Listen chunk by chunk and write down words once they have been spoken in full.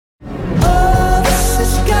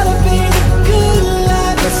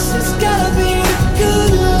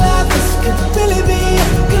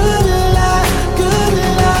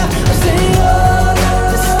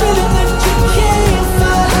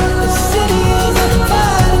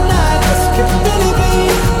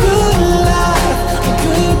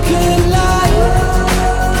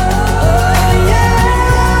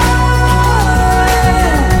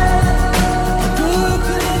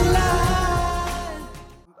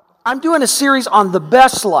I'm doing a series on the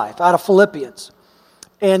best life out of Philippians.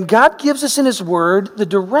 And God gives us in His Word the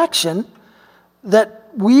direction that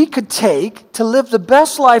we could take to live the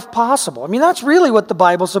best life possible. I mean, that's really what the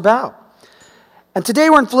Bible's about. And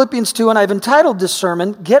today we're in Philippians 2, and I've entitled this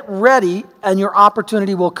sermon, Get Ready and Your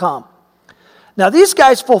Opportunity Will Come. Now, these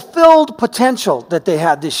guys fulfilled potential that they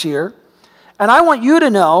had this year. And I want you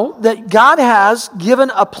to know that God has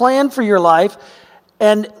given a plan for your life,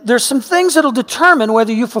 and there's some things that will determine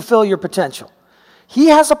whether you fulfill your potential. He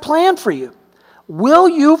has a plan for you. Will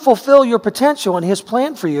you fulfill your potential and His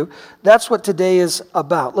plan for you? That's what today is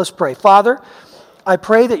about. Let's pray. Father, I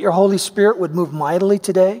pray that your Holy Spirit would move mightily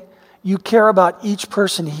today. You care about each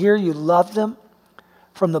person here. You love them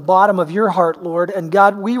from the bottom of your heart, Lord. And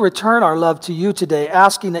God, we return our love to you today,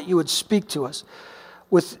 asking that you would speak to us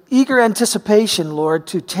with eager anticipation, Lord,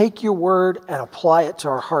 to take your word and apply it to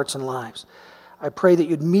our hearts and lives. I pray that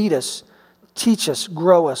you'd meet us, teach us,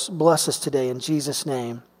 grow us, bless us today. In Jesus'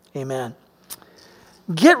 name, amen.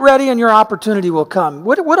 Get ready and your opportunity will come.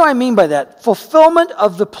 What do I mean by that? Fulfillment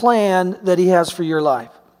of the plan that He has for your life.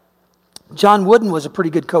 John Wooden was a pretty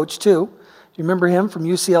good coach too. Do you remember him from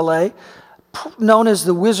UCLA? Known as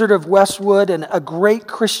the Wizard of Westwood and a great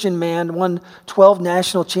Christian man, won 12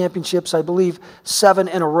 national championships, I believe 7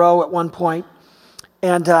 in a row at one point.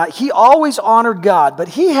 And he always honored God, but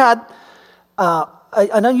he had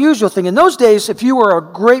an unusual thing. In those days, if you were a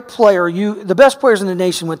great player, the best players in the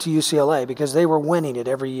nation went to UCLA because they were winning it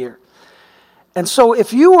every year. And so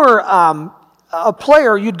if you were a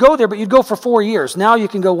player, you'd go there, but you'd go for 4 years. Now you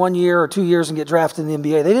can go 1 year or 2 years and get drafted in the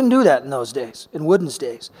NBA. They didn't do that in those days, in Wooden's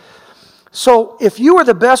days. So if you were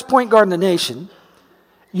the best point guard in the nation,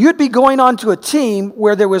 you'd be going on to a team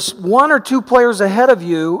where there was 1 or 2 players ahead of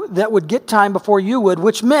you that would get time before you would,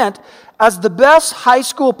 which meant as the best high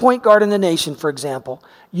school point guard in the nation, for example,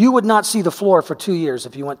 you would not see the floor for 2 years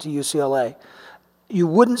if you went to UCLA. You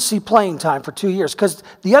wouldn't see playing time for 2 years because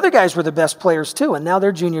the other guys were the best players too, and now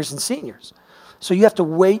they're juniors and seniors. So you have to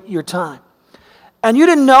wait your time. And you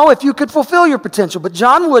didn't know if you could fulfill your potential. But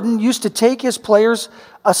John Wooden used to take his players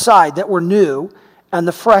aside that were new and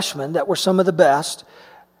the freshmen that were some of the best.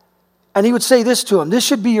 And he would say this to them. This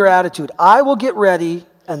should be your attitude. I will get ready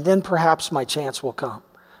and then perhaps my chance will come.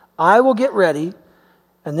 I will get ready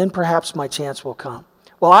and then perhaps my chance will come.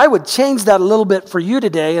 Well, I would change that a little bit for you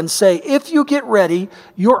today and say, if you get ready,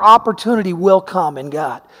 your opportunity will come in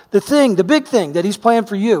God. The big thing that He's planned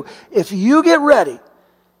for you, if you get ready,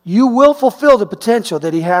 you will fulfill the potential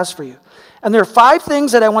that He has for you. And there are 5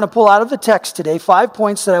 things that I want to pull out of the text today, 5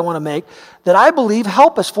 points that I want to make that I believe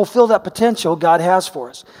help us fulfill that potential God has for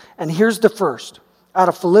us. And here's the first, out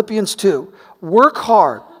of Philippians 2. Work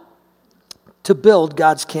hard to build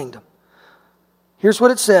God's kingdom. Here's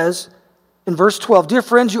what it says in verse 12. Dear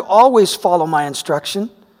friends, you always follow my instruction.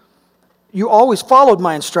 You always followed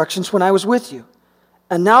my instructions when I was with you.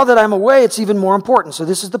 And now that I'm away, it's even more important. So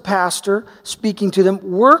this is the pastor speaking to them.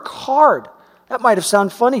 Work hard. That might have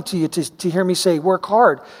sounded funny to you to hear me say work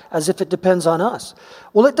hard, as if it depends on us.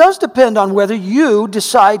 Well, it does depend on whether you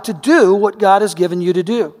decide to do what God has given you to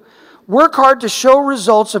do. Work hard to show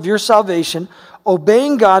results of your salvation,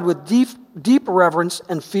 obeying God with deep reverence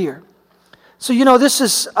and fear. So, this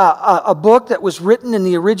is a book that was written in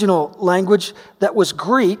the original language that was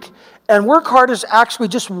Greek. And work hard is actually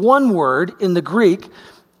just one word in the Greek.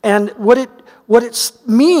 And what it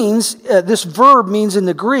means, this verb means in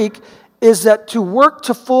the Greek, is that to work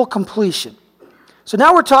to full completion. So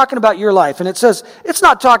now we're talking about your life. And it says, it's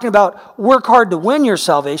not talking about work hard to win your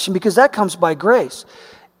salvation because that comes by grace.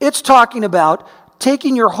 It's talking about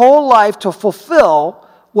taking your whole life to fulfill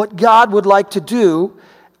what God would like to do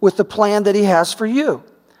with the plan that He has for you.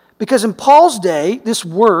 Because in Paul's day, this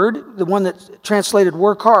word, the one that's translated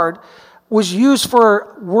work hard, was used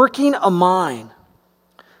for working a mine.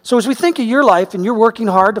 So as we think of your life and you're working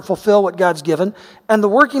hard to fulfill what God's given, and the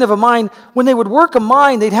working of a mine, when they would work a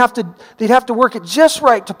mine, they'd have to work it just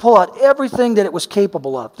right to pull out everything that it was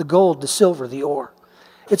capable of, the gold, the silver, the ore.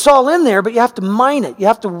 It's all in there, but you have to mine it. You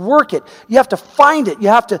have to work it. You have to find it. You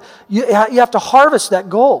have to harvest that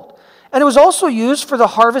gold. And it was also used for the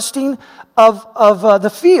harvesting of the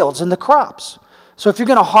fields and the crops. So if you're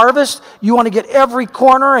going to harvest, you want to get every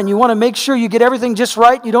corner and you want to make sure you get everything just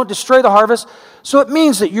right. You don't destroy the harvest. So it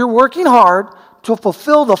means that you're working hard to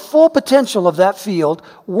fulfill the full potential of that field,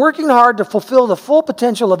 working hard to fulfill the full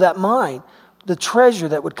potential of that mine, the treasure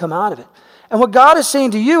that would come out of it. And what God is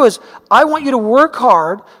saying to you is, I want you to work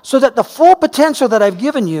hard so that the full potential that I've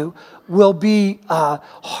given you will be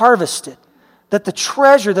harvested. That the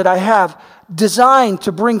treasure that I have designed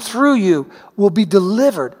to bring through you will be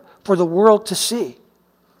delivered for the world to see.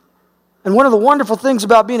 And one of the wonderful things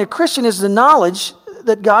about being a Christian is the knowledge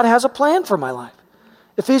that God has a plan for my life.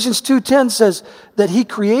 Ephesians 2:10 says that he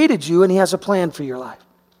created you and he has a plan for your life.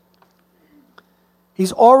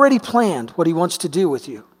 He's already planned what he wants to do with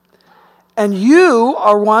you. And you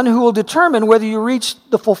are one who will determine whether you reach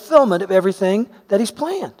the fulfillment of everything that he's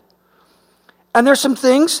planned. And there's some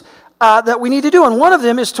things that we need to do, and one of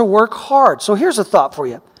them is to work hard. So here's a thought for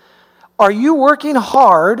you. Are you working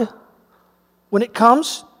hard when it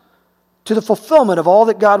comes to the fulfillment of all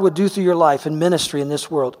that God would do through your life and ministry in this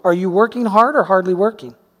world? Are you working hard or hardly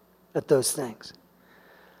working at those things?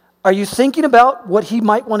 Are you thinking about what he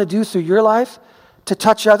might want to do through your life to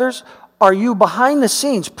touch others? Are you behind the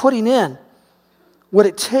scenes putting in what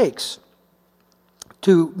it takes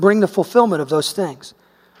to bring the fulfillment of those things?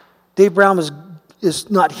 Dave Brown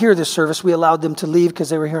is not here this service. We allowed them to leave because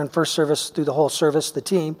they were here in first service through the whole service, the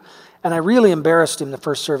team. And I really embarrassed him the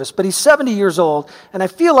first service. But he's 70 years old, and I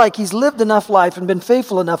feel like he's lived enough life and been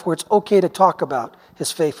faithful enough where it's okay to talk about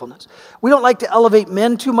his faithfulness. We don't like to elevate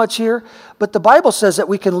men too much here, but the Bible says that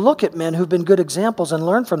we can look at men who've been good examples and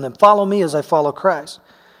learn from them. Follow me as I follow Christ.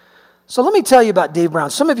 So let me tell you about Dave Brown.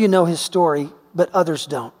 Some of you know his story, but others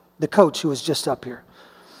don't. The coach who was just up here.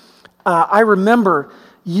 I remember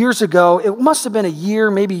years ago, it must have been a year,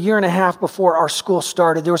 maybe a year and a half before our school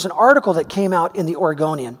started, there was an article that came out in the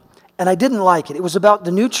Oregonian. And I didn't like it. It was about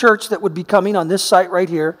the new church that would be coming on this site right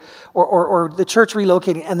here, or the church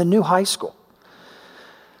relocating, and the new high school.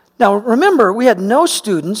 Now, remember, we had no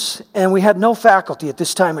students, and we had no faculty at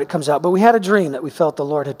this time when it comes out, but we had a dream that we felt the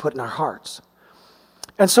Lord had put in our hearts.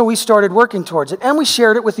 And so we started working towards it, and we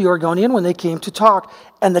shared it with the Oregonian when they came to talk.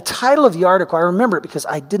 And the title of the article, I remember it because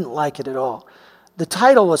I didn't like it at all. The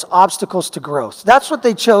title was Obstacles to Growth. That's what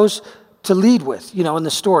they chose to lead with, in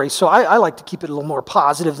the story. So I like to keep it a little more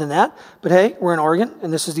positive than that. But hey, we're in Oregon,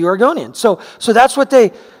 and this is the Oregonian. So that's what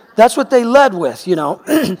they led with,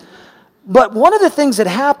 But one of the things that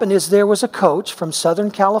happened is there was a coach from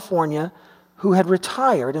Southern California who had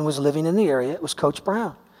retired and was living in the area. It was Coach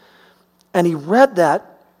Brown. And he read that,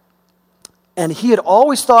 and he had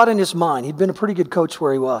always thought in his mind, he'd been a pretty good coach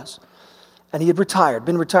where he was. And he had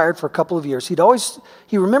been retired for a couple of years.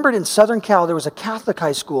 He remembered in Southern Cal, there was a Catholic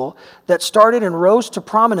high school that started and rose to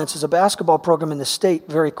prominence as a basketball program in the state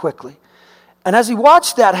very quickly. And as he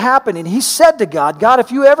watched that happen, and he said to God, God,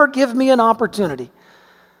 if you ever give me an opportunity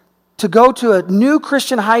to go to a new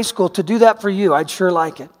Christian high school to do that for you, I'd sure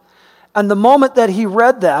like it. And the moment that he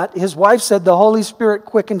read that, his wife said the Holy Spirit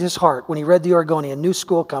quickened his heart when he read the Oregonian, new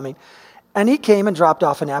school coming. And he came and dropped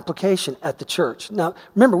off an application at the church. Now,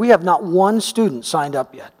 remember, we have not one student signed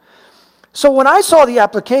up yet. So when I saw the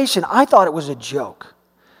application, I thought it was a joke.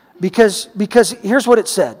 Because here's what it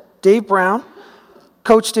said. Dave Brown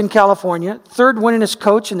coached in California, third winningest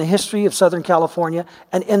coach in the history of Southern California,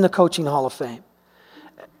 and in the Coaching Hall of Fame.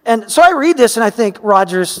 And so I read this and I think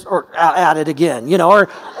Rogers, or at it again, or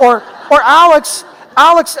Alex,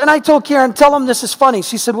 and I told Karen, tell him this is funny.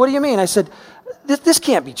 She said, what do you mean? I said, this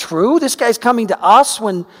can't be true. This guy's coming to us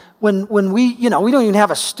when we, we don't even have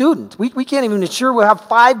a student. We can't even ensure we'll have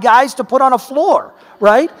 5 guys to put on a floor,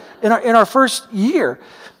 right? In our first year.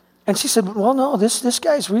 And she said, well, no, this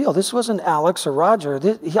guy's real. This wasn't Alex or Roger.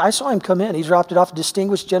 I saw him come in. He dropped it off, a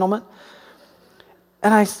distinguished gentleman.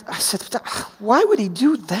 And I said, why would he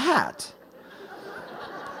do that?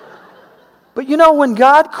 But when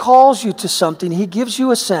God calls you to something, he gives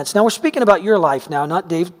you a sense. Now, we're speaking about your life now, not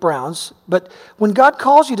Dave Brown's. But when God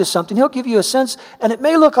calls you to something, he'll give you a sense. And it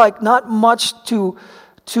may look like not much to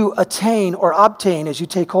attain or obtain as you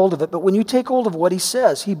take hold of it. But when you take hold of what he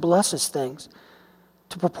says, he blesses things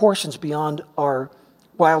to proportions beyond our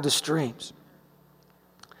wildest dreams.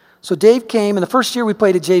 So Dave came, and the first year we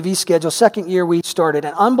played a JV schedule. Second year we started,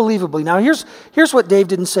 and unbelievably. Now, here's what Dave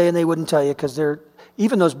didn't say, and they wouldn't tell you because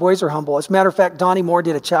even those boys are humble. As a matter of fact, Donnie Moore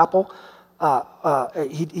did a chapel.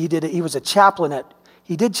 He was a chaplain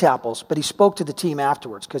he did chapels, but he spoke to the team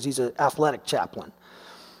afterwards because he's an athletic chaplain.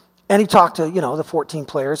 And he talked to, the 14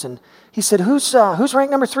 players, and he said, who's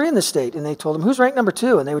ranked number 3 in the state? And they told him, who's ranked number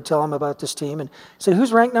 2? And they would tell him about this team. And he said,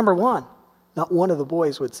 who's ranked number 1? Not one of the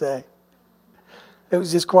boys would say. It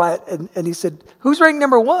was just quiet. And he said, who's ranked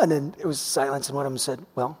number 1? And it was silence, and one of them said,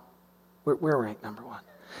 well, we're ranked number 1.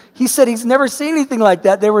 He said he's never seen anything like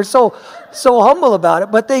that. They were so humble about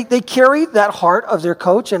it. But they carried that heart of their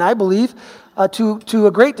coach, and I believe to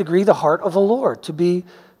a great degree the heart of the Lord,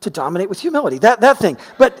 to dominate with humility. That thing.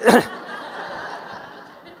 But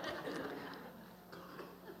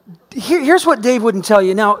here's what Dave wouldn't tell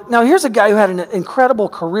you. Now here's a guy who had an incredible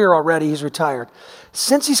career already. He's retired.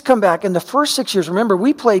 Since he's come back, in the first 6 years, remember,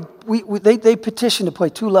 they petitioned to play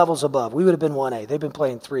 2 levels above. We would have been 1A. They've been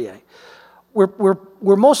playing 3A.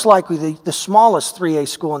 we're most likely the smallest 3A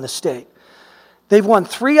school in the state. They've won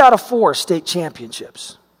 3 out of 4 state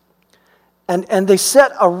championships. And they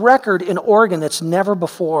set a record in Oregon that's never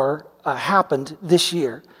before happened this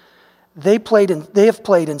year. They have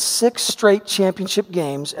played in 6 straight championship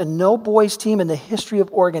games, and no boys team in the history of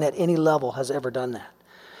Oregon at any level has ever done that.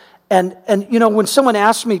 And you know, when someone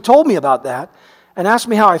told me about that, and asked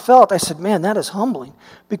me how I felt, I said, man, that is humbling.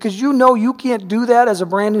 Because you know you can't do that as a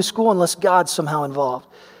brand new school unless God's somehow involved.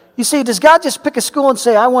 You see, does God just pick a school and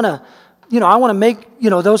say, I want to make,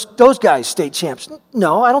 those guys state champs?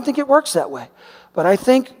 No, I don't think it works that way. But I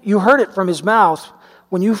think you heard it from his mouth.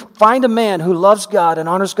 When you find a man who loves God and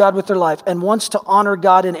honors God with their life and wants to honor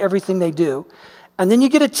God in everything they do, and then you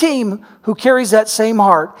get a team who carries that same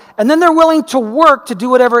heart, and then they're willing to work to do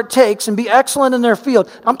whatever it takes and be excellent in their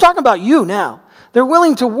field. I'm talking about you now. They're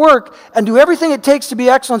willing to work and do everything it takes to be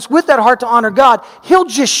excellence with that heart to honor God. He'll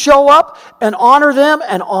just show up and honor them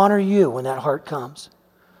and honor you when that heart comes.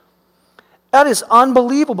 That is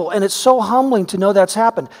unbelievable, and it's so humbling to know that's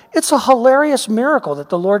happened. It's a hilarious miracle that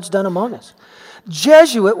the Lord's done among us.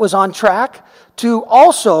 Jesuit was on track to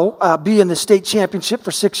also be in the state championship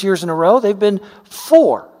for 6 years in a row. They've been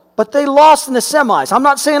 4, but they lost in the semis. I'm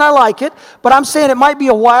not saying I like it, but I'm saying it might be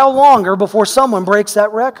a while longer before someone breaks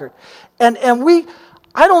that record. And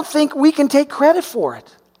I don't think we can take credit for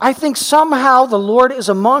it. I think somehow the Lord is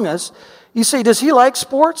among us. You say, does he like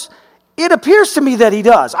sports? It appears to me that he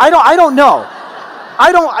does. I don't know.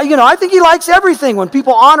 I think he likes everything when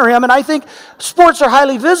people honor him, and I think sports are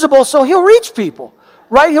highly visible, so he'll reach people,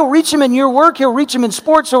 right? He'll reach them in your work, he'll reach them in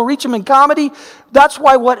sports, he'll reach them in comedy. That's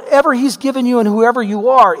why whatever he's given you and whoever you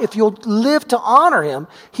are, if you'll live to honor him,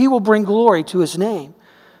 he will bring glory to his name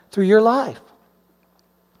through your life.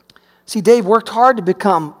 See, Dave worked hard to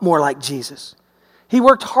become more like Jesus. He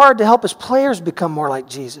worked hard to help his players become more like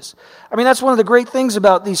Jesus. I mean, that's one of the great things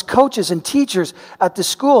about these coaches and teachers at the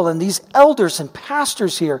school and these elders and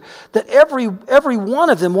pastors here, that every one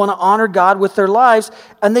of them want to honor God with their lives,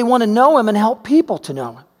 and they want to know him and help people to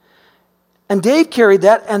know him. And Dave carried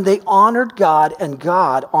that, and they honored God, and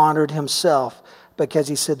God honored himself, because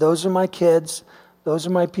he said, those are my kids, those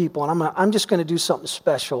are my people, and I'm just going to do something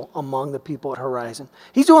special among the people at Horizon.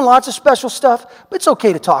 He's doing lots of special stuff, but it's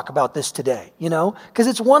okay to talk about this today, because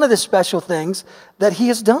it's one of the special things that he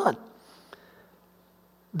has done.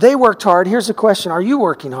 They worked hard. Here's the question. Are you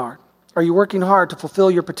working hard? Are you working hard to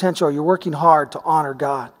fulfill your potential? Are you working hard to honor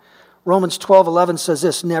God? Romans 12:11 says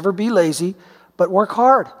this, never be lazy, but work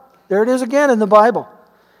hard. There it is again in the Bible.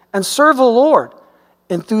 And serve the Lord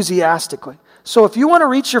enthusiastically. So if you want to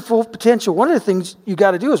reach your full potential, one of the things you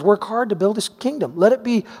got to do is work hard to build his kingdom. Let it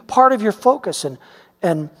be part of your focus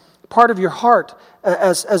and part of your heart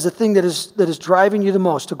as the thing that is driving you the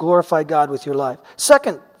most to glorify God with your life.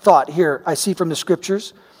 Second thought here I see from the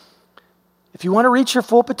scriptures. If you want to reach your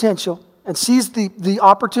full potential and seize the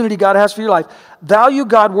opportunity God has for your life, value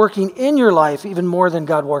God working in your life even more than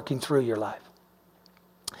God working through your life.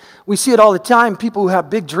 We see it all the time, people who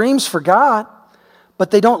have big dreams for God, but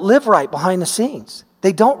they don't live right behind the scenes.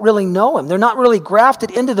 They don't really know him. They're not really grafted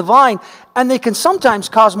into the vine, and they can sometimes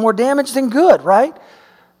cause more damage than good, right?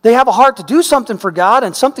 They have a heart to do something for God,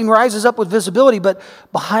 and something rises up with visibility, but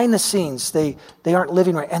behind the scenes, they aren't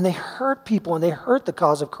living right, and they hurt people, and they hurt the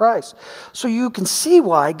cause of Christ. So you can see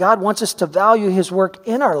why God wants us to value his work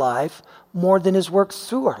in our life more than his work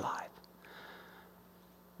through our life.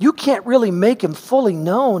 You can't really make him fully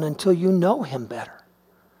known until you know him better.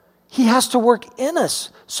 He has to work in us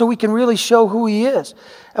so we can really show who he is.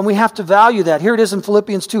 And we have to value that. Here it is in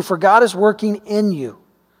Philippians 2. For God is working in you,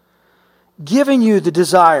 giving you the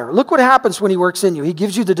desire. Look what happens when he works in you. He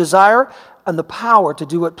gives you the desire and the power to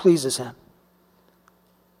do what pleases him.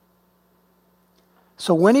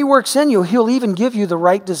 So when he works in you, he'll even give you the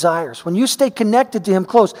right desires. When you stay connected to him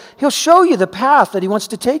close, he'll show you the path that he wants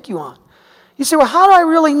to take you on. You say, well, how do I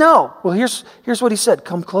really know? Well, here's what he said.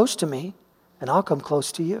 Come close to me, and I'll come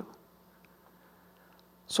close to you.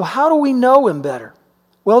 So how do we know him better?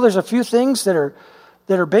 Well, there's a few things that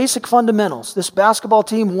are basic fundamentals. This basketball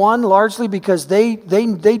team won largely because they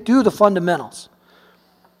do the fundamentals.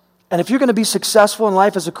 And if you're going to be successful in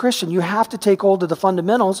life as a Christian, you have to take hold of the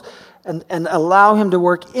fundamentals and allow him to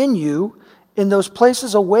work in you in those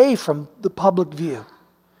places away from the public view.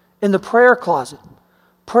 In the prayer closet.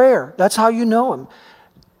 Prayer, that's how you know him.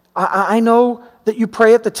 I know that you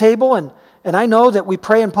pray at the table, and I know that we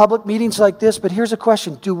pray in public meetings like this, but here's a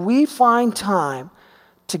question. Do we find time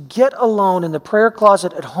to get alone in the prayer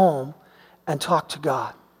closet at home and talk to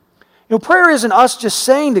God? Prayer isn't us just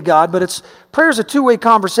saying to God, but prayer is a two-way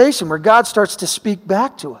conversation where God starts to speak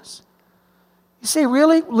back to us. You say,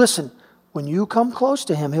 really? Listen, When you come close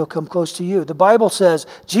to him, he'll come close to you. The Bible says,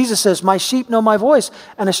 Jesus says, my sheep know my voice,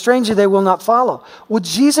 and a stranger they will not follow. Would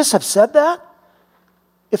Jesus have said that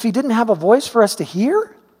if he didn't have a voice for us to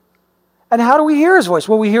hear? And how do we hear his voice?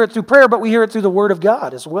 Well, we hear it through prayer, but we hear it through the Word of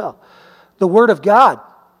God as well. The Word of God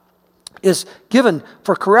is given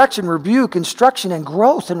for correction, rebuke, instruction, and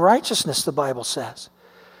growth in righteousness, the Bible says.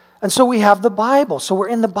 And so we have the Bible. So we're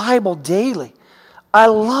in the Bible daily. I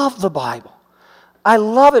love the Bible. I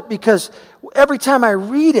love it because every time I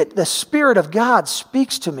read it, the Spirit of God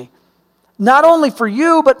speaks to me. Not only for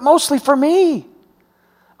you, but mostly for me.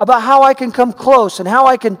 About how I can come close and how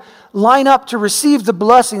I can line up to receive the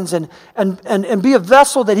blessings and be a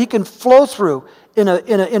vessel that he can flow through in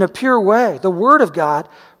a pure way. The Word of God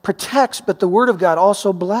protects, but the Word of God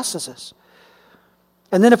also blesses us.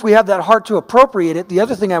 And then if we have that heart to appropriate it, the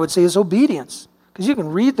other thing I would say is obedience. Because you can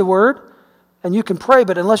read the Word and you can pray,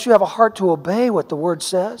 but unless you have a heart to obey what the Word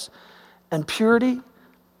says, and purity,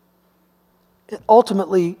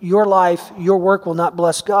 ultimately your life, your work will not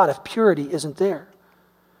bless God if purity isn't there.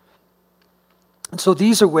 And so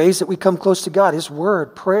these are ways that we come close to God, his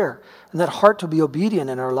Word, prayer, and that heart to be obedient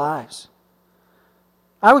in our lives.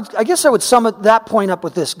 I guess I would sum that point up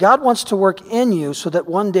with this. God wants to work in you so that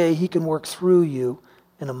one day he can work through you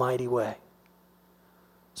in a mighty way.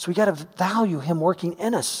 So we got to value him working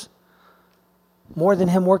in us more than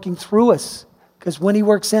him working through us. Because when he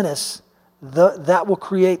works in us, that will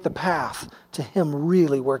create the path to him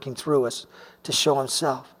really working through us to show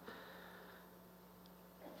himself.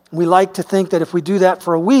 We like to think that if we do that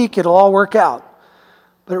for a week, it'll all work out.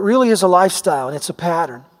 But it really is a lifestyle and it's a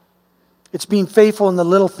pattern. It's being faithful in the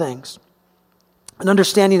little things and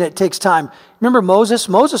understanding that it takes time. Remember Moses?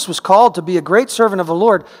 Moses was called to be a great servant of the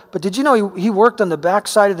Lord, but did you know he worked on the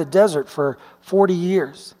backside of the desert for 40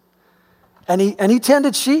 years? And he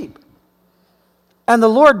tended sheep. And the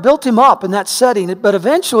Lord built him up in that setting, but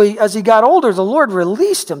eventually, as he got older, the Lord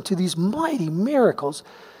released him to these mighty miracles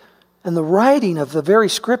and the writing of the very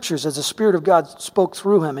scriptures as the Spirit of God spoke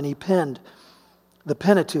through him, and he penned the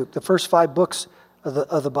Pentateuch, the first 5 books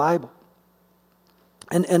of the Bible.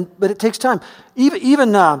 But it takes time.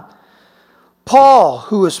 Even Paul,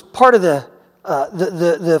 who was part of the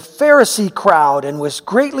Pharisee crowd and was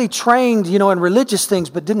greatly trained, in religious things,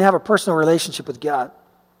 but didn't have a personal relationship with God.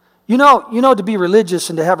 You know, to be religious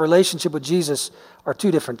and to have a relationship with Jesus are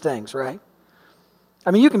two different things, right?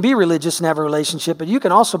 I mean, you can be religious and have a relationship, but you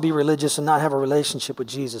can also be religious and not have a relationship with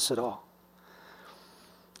Jesus at all.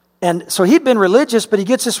 And so he'd been religious, but he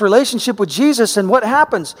gets this relationship with Jesus, and what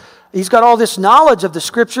happens? He's got all this knowledge of the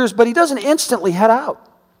scriptures, but he doesn't instantly head out.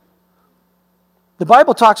 The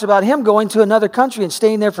Bible talks about him going to another country and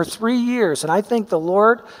staying there for 3 years, and I think the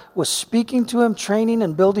Lord was speaking to him, training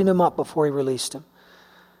and building him up before he released him.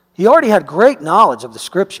 He already had great knowledge of the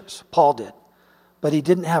scriptures, Paul did, but he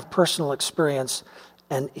didn't have personal experience,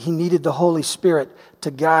 and he needed the Holy Spirit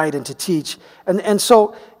to guide and to teach. And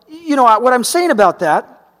so, what I'm saying about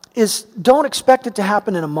that is don't expect it to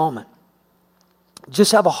happen in a moment.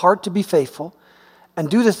 Just have a heart to be faithful and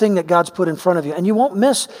do the thing that God's put in front of you. And you won't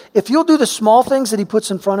miss, if you'll do the small things that he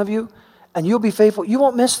puts in front of you and you'll be faithful, you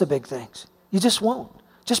won't miss the big things. You just won't.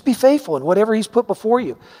 Just be faithful in whatever he's put before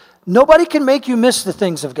you. Nobody can make you miss the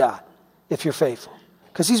things of God if you're faithful,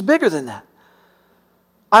 because he's bigger than that.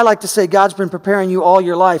 I like to say God's been preparing you all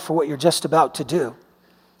your life for what you're just about to do.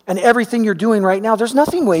 And everything you're doing right now, there's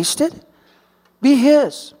nothing wasted. Be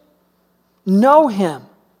his. Know him.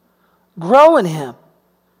 Grow in him.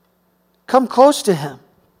 Come close to him.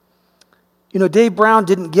 Dave Brown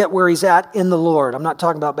didn't get where he's at in the Lord. I'm not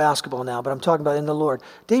talking about basketball now, but I'm talking about in the Lord.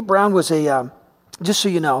 Dave Brown was just so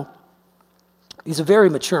you know, he's a very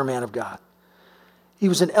mature man of God. He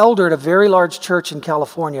was an elder at a very large church in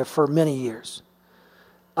California for many years.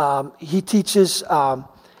 He teaches,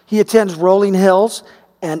 he attends Rolling Hills,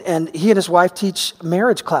 and he and his wife teach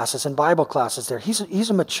marriage classes and Bible classes there. He's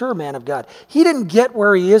a mature man of God. He didn't get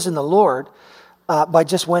where he is in the Lord by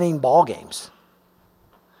just winning ball games.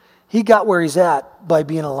 He got where he's at by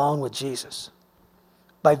being alone with Jesus,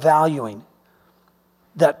 by valuing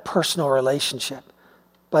that personal relationship,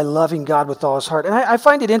 by loving God with all his heart. And I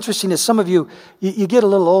find it interesting as some of you get a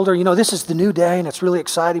little older, this is the new day and it's really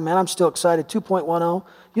exciting. Man, I'm still excited.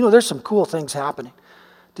 2.10. There's some cool things happening.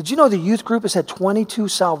 Did you know the youth group has had 22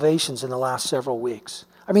 salvations in the last several weeks?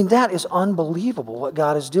 I mean, that is unbelievable what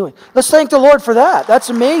God is doing. Let's thank the Lord for that. That's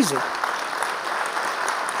amazing.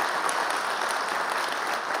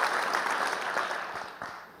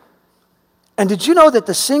 And did you know that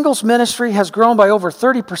the singles ministry has grown by over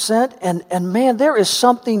 30%? And man, there is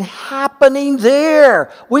something happening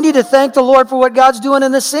there. We need to thank the Lord for what God's doing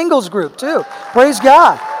in the singles group too. Praise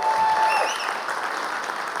God.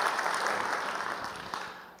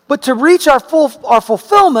 But to reach our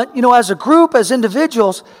fulfillment, as a group, as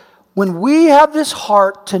individuals, when we have this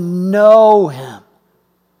heart to know Him.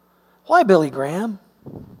 Why Billy Graham?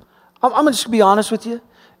 I'm just going to be honest with you.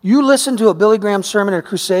 You listen to a Billy Graham sermon at a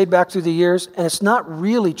crusade back through the years, and it's not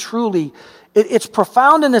really, truly, it's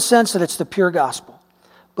profound in the sense that it's the pure gospel.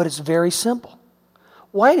 But it's very simple.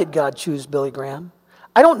 Why did God choose Billy Graham?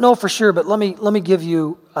 I don't know for sure, but let me give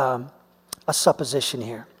you a supposition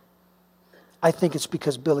here. I think it's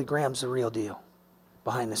because Billy Graham's the real deal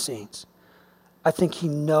behind the scenes. I think he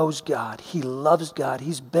knows God. He loves God.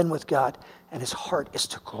 He's been with God. And his heart is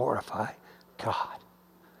to glorify God.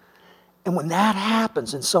 And when that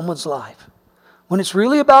happens in someone's life, when it's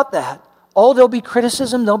really about that, there'll be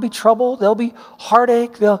criticism, there'll be trouble, there'll be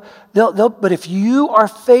heartache. But if you are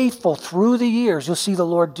faithful through the years, you'll see the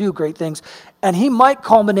Lord do great things. And He might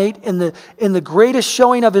culminate in the greatest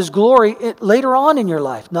showing of His glory later on in your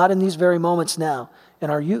life, not in these very moments now, in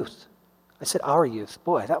our youth. I said our youth.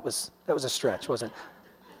 Boy, that was a stretch, wasn't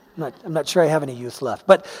it? I'm not sure I have any youth left.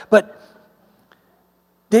 But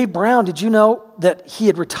Dave Brown, did you know that he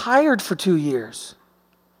had retired for 2 years?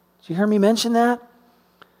 Did you hear me mention that?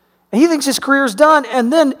 And he thinks his career's done.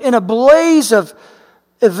 And then in a blaze of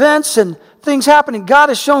events and things happening, God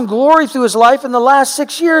has shown glory through his life in the last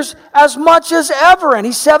 6 years as much as ever. And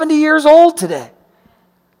he's 70 years old today.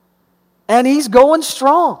 And he's going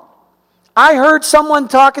strong. I heard someone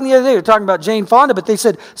talking the other day, they were talking about Jane Fonda, but they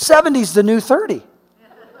said 70's the new 30.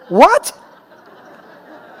 What?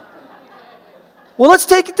 Well, let's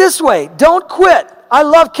take it this way. Don't quit. I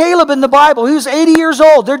love Caleb in the Bible. He was 80 years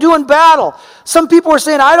old. They're doing battle. Some people were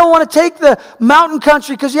saying, I don't want to take the mountain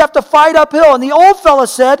country because you have to fight uphill. And the old fella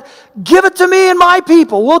said, give it to me and my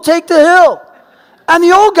people. We'll take the hill. And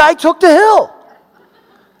the old guy took the hill.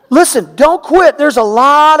 Listen, don't quit. There's a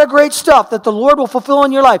lot of great stuff that the Lord will fulfill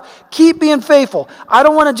in your life. Keep being faithful. I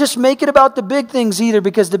don't want to just make it about the big things either,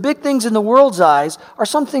 because the big things in the world's eyes are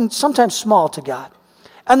sometimes small to God.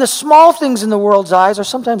 And the small things in the world's eyes are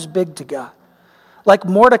sometimes big to God. Like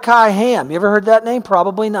Mordecai Ham. You ever heard that name?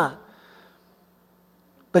 Probably not.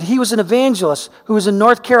 But he was an evangelist who was in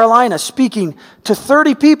North Carolina speaking to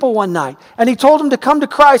 30 people one night. And he told them to come to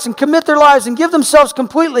Christ and commit their lives and give themselves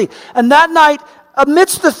completely. And that night,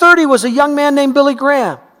 amidst the 30 was a young man named Billy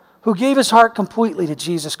Graham who gave his heart completely to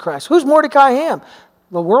Jesus Christ. Who's Mordecai Ham?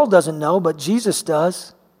 The world doesn't know, but Jesus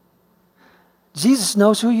does. Jesus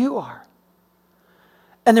knows who you are.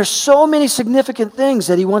 And there's so many significant things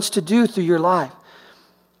that He wants to do through your life.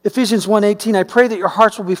 Ephesians 1:18, I pray that your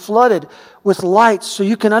hearts will be flooded with light so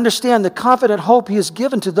you can understand the confident hope He has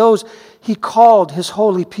given to those He called His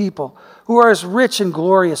holy people, who are His rich and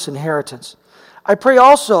glorious inheritance. I pray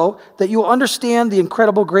also that you will understand the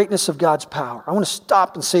incredible greatness of God's power. I want to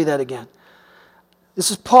stop and say that again.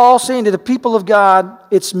 This is Paul saying to the people of God.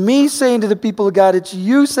 It's me saying to the people of God. It's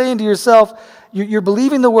you saying to yourself. You're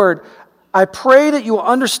believing the word. I pray that you will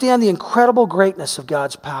understand the incredible greatness of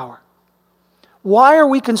God's power. Why are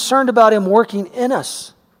we concerned about Him working in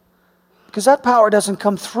us? Because that power doesn't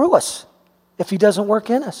come through us if He doesn't work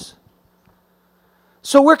in us.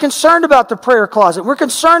 So we're concerned about the prayer closet. We're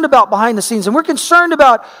concerned about behind the scenes. And we're concerned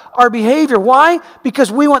about our behavior. Why?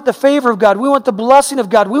 Because we want the favor of God. We want the blessing of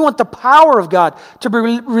God. We want the power of God to be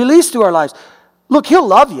released through our lives. Look, He'll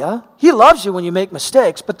love you. He loves you when you make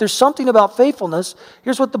mistakes. But there's something about faithfulness.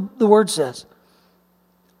 Here's what the Word says.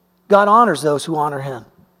 God honors those who honor Him.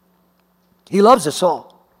 He loves us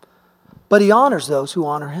all. But He honors those who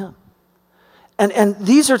honor Him. And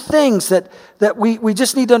these are things that we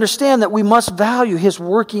just need to understand, that we must value His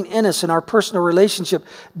working in us in our personal relationship,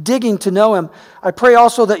 digging to know Him. I pray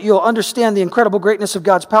also that you'll understand the incredible greatness of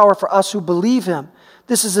God's power for us who believe Him.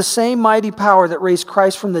 This is the same mighty power that raised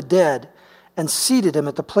Christ from the dead and seated Him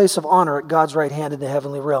at the place of honor at God's right hand in the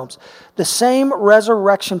heavenly realms. The same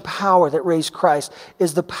resurrection power that raised Christ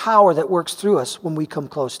is the power that works through us when we come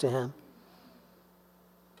close to Him.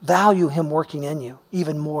 Value Him working in you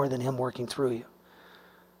even more than Him working through you.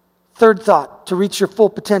 Third thought, to reach your full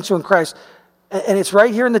potential in Christ. And it's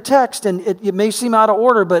right here in the text, and it may seem out of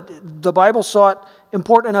order, but the Bible saw it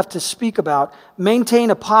important enough to speak about. Maintain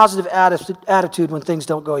a positive attitude when things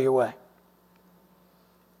don't go your way.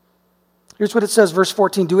 Here's what it says, verse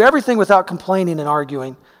 14. Do everything without complaining and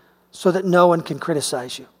arguing so that no one can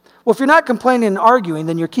criticize you. Well, if you're not complaining and arguing,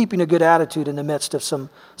 then you're keeping a good attitude in the midst of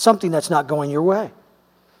something that's not going your way.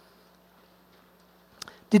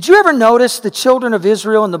 Did you ever notice the children of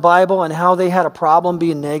Israel in the Bible and how they had a problem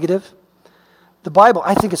being negative? The Bible,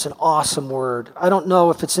 I think it's an awesome word. I don't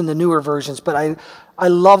know if it's in the newer versions, but I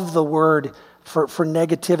love the word for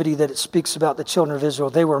negativity that it speaks about the children of Israel.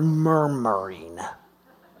 They were murmuring.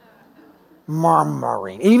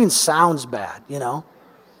 Murmuring. It even sounds bad,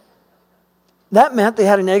 That meant they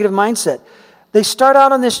had a negative mindset. They start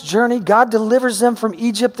out on this journey. God delivers them from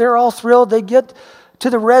Egypt. They're all thrilled. They get to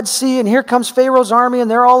the Red Sea, and here comes Pharaoh's army, and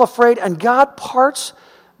they're all afraid. And God parts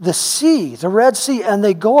the sea, the Red Sea, and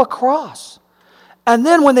they go across. And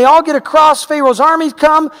then when they all get across, Pharaoh's armies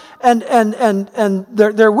come, and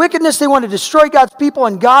their wickedness, they want to destroy God's people,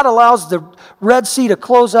 and God allows the Red Sea to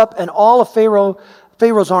close up, and all of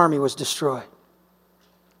Pharaoh's army was destroyed.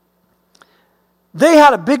 They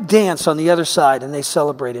had a big dance on the other side, and they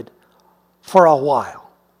celebrated for a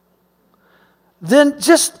while. Then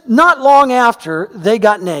just not long after, they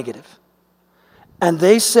got negative. And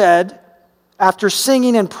they said, after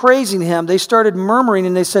singing and praising him, they started murmuring,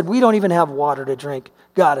 and they said, we don't even have water to drink.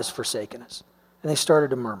 God has forsaken us. And they started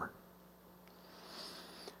to murmur.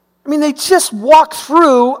 I mean, they just walked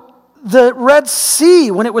through the Red Sea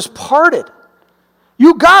when it was parted.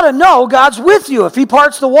 You got to know God's with you if he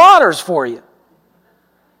parts the waters for you.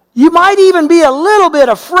 You might even be a little bit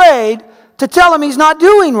afraid to tell him he's not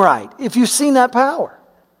doing right if you've seen that power.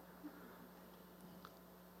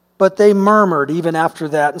 But they murmured even after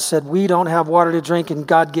that and said, we don't have water to drink, and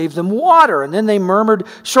God gave them water. And then they murmured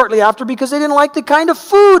shortly after because they didn't like the kind of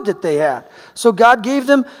food that they had. So God gave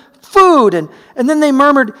them food. And then they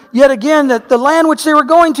murmured yet again that the land which they were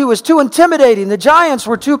going to was too intimidating. The giants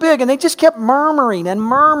were too big. And they just kept murmuring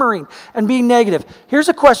and being negative. Here's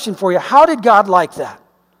a question for you. How did God like that?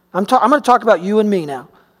 I'm going to talk about you and me now.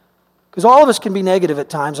 Because all of us can be negative at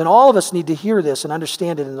times, and all of us need to hear this and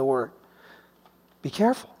understand it in the Word. Be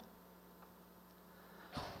careful.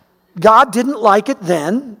 God didn't like it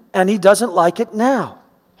then, and he doesn't like it now.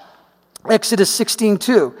 Exodus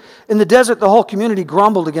 16:2. In the desert, the whole community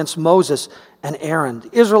grumbled against Moses and Aaron. The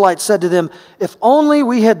Israelites said to them, if only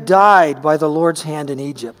we had died by the Lord's hand in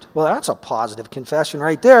Egypt. Well, that's a positive confession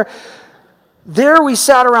right there. There we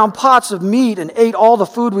sat around pots of meat and ate all the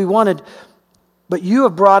food we wanted. But you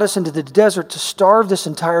have brought us into the desert to starve this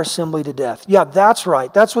entire assembly to death. Yeah, that's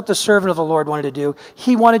right. That's what the servant of the Lord wanted to do.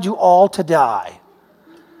 He wanted you all to die.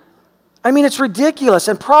 I mean, it's ridiculous.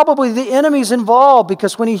 And probably the enemy's involved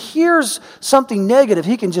because when he hears something negative,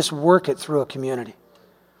 he can just work it through a community.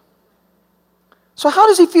 So how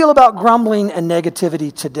does he feel about grumbling and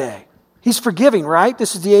negativity today? He's forgiving, right?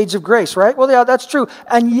 This is the age of grace, right? Well, yeah, that's true.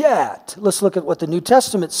 And yet, let's look at what the New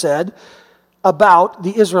Testament said about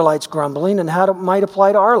the Israelites grumbling and how it might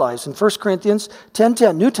apply to our lives. In 1 Corinthians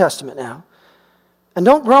 10:10, New Testament now. And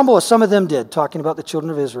don't grumble as some of them did, talking about the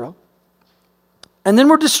children of Israel. And then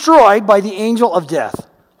we're destroyed by the angel of death.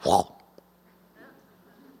 Whoa.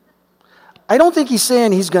 I don't think he's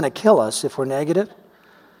saying he's going to kill us if we're negative.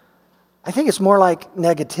 I think it's more like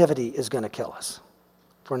negativity is going to kill us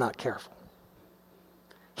if we're not careful.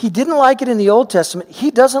 He didn't like it in the Old Testament. He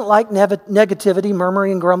doesn't like negativity,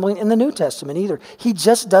 murmuring, and grumbling in the New Testament either. He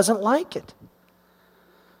just doesn't like it.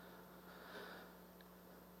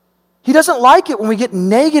 He doesn't like it when we get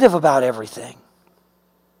negative about everything.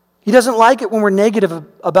 He doesn't like it when we're negative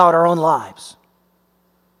about our own lives.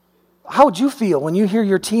 How would you feel when you hear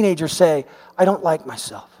your teenager say, I don't like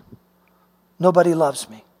myself. Nobody loves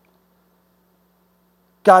me.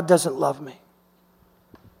 God doesn't love me.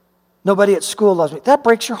 Nobody at school loves me. That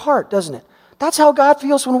breaks your heart, doesn't it? That's how God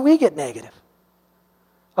feels when we get negative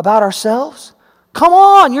about ourselves. Come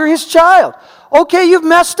on, you're his child. Okay, you've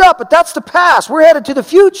messed up, but that's the past. We're headed to the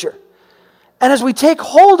future. And as we take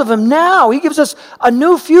hold of him now, he gives us a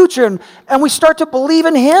new future, and we start to believe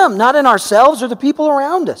in him, not in ourselves or the people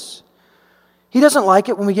around us. He doesn't like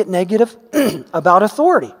it when we get negative about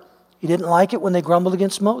authority. He didn't like it when they grumbled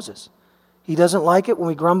against Moses. He doesn't like it when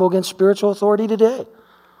we grumble against spiritual authority today.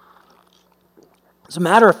 As a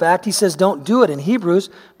matter of fact, he says don't do it in Hebrews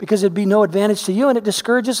because it'd be no advantage to you and it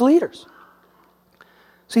discourages leaders.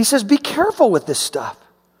 So he says be careful with this stuff.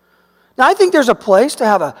 Now, I think there's a place to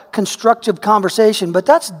have a constructive conversation, but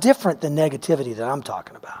that's different than negativity that I'm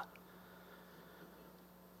talking about.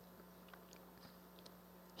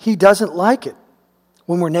 He doesn't like it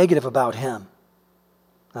when we're negative about him.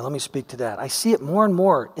 Now, let me speak to that. I see it more and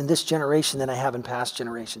more in this generation than I have in past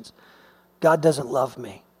generations. God doesn't love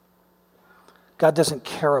me. God doesn't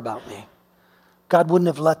care about me. God wouldn't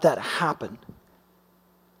have let that happen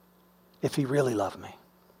if he really loved me.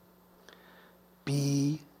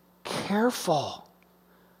 Be careful.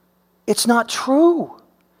 It's not true.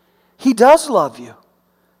 He does love you.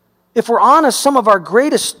 If we're honest, some of our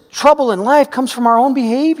greatest trouble in life comes from our own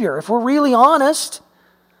behavior. If we're really honest,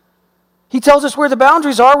 he tells us where the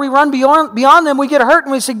boundaries are. We run beyond them. We get hurt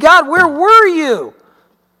and we say, God, where were you?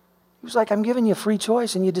 He was like, I'm giving you free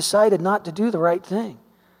choice and you decided not to do the right thing.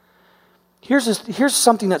 Here's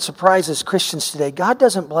something that surprises Christians today. God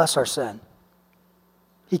doesn't bless our sin.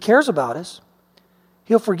 He cares about us.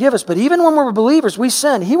 He'll forgive us. But even when we're believers, we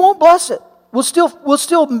sin. He won't bless it. We'll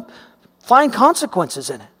still find consequences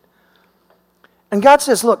in it. And God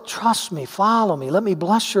says, look, trust me, follow me, let me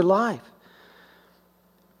bless your life.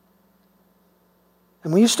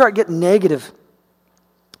 And when you start getting negative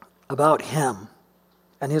about Him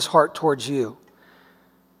and His heart towards you,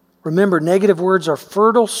 remember, negative words are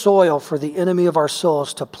fertile soil for the enemy of our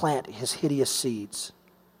souls to plant his hideous seeds.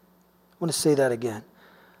 I want to say that again.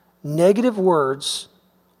 Negative words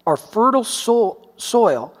are fertile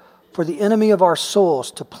soil for the enemy of our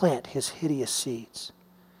souls to plant his hideous seeds.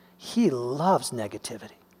 He loves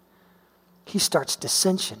negativity. He starts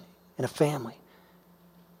dissension in a family.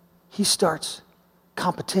 He starts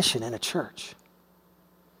competition in a church.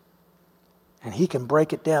 And he can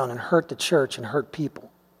break it down and hurt the church and hurt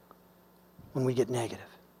people when we get negative.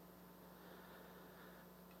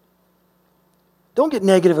 Don't get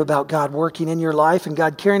negative about God working in your life and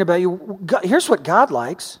God caring about you. Here's what God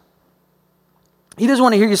likes. He doesn't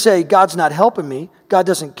want to hear you say, God's not helping me. God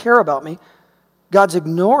doesn't care about me. God's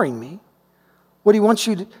ignoring me. What He wants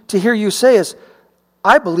you to hear you say is,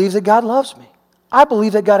 I believe that God loves me. I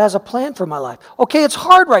believe that God has a plan for my life. Okay, it's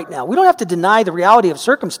hard right now. We don't have to deny the reality of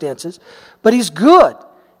circumstances, but He's good,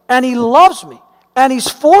 and He loves me, and He's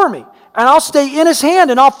for me, and I'll stay in His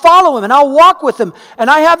hand, and I'll follow Him, and I'll walk with Him, and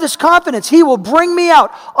I have this confidence He will bring me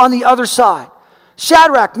out on the other side.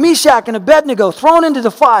 Shadrach, Meshach, and Abednego thrown into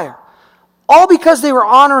the fire, all because they were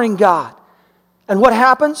honoring God. And what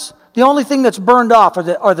happens? The only thing that's burned off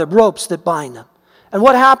are the ropes that bind them. And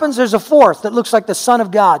what happens? There's a fourth that looks like the Son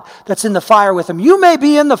of God that's in the fire with them. You may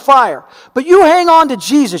be in the fire, but you hang on to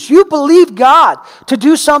Jesus. You believe God to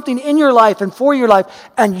do something in your life and for your life,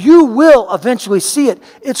 and you will eventually see it.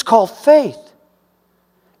 It's called faith.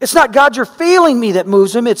 It's not God, you're failing me that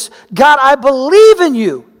moves Him. It's God, I believe in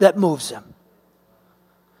you that moves Him.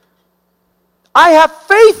 I have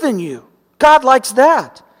faith in you. God likes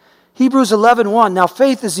that. Hebrews 11:1, now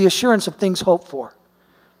faith is the assurance of things hoped for,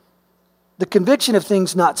 the conviction of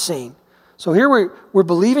things not seen. So here we're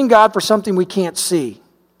believing God for something we can't see.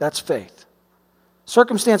 That's faith.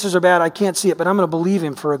 Circumstances are bad, I can't see it, but I'm going to believe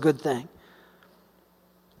Him for a good thing.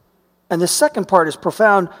 And the second part is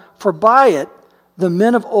profound, for by it the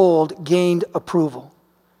men of old gained approval.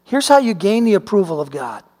 Here's how you gain the approval of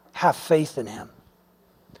God. Have faith in Him.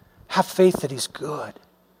 Have faith that He's good,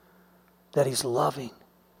 that He's loving.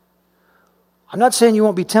 I'm not saying you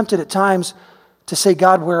won't be tempted at times to say,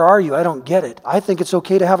 God, where are you? I don't get it. I think it's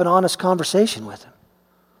okay to have an honest conversation with Him.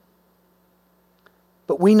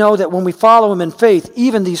 But we know that when we follow Him in faith,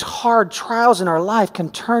 even these hard trials in our life can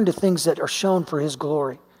turn to things that are shown for His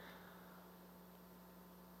glory.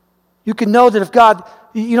 You can know that if God,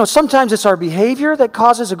 sometimes it's our behavior that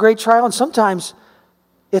causes a great trial, and sometimes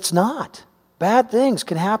it's not. Bad things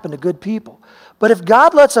can happen to good people. But if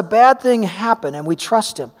God lets a bad thing happen and we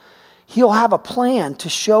trust Him, He'll have a plan to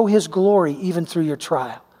show His glory even through your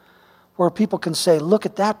trial, where people can say, look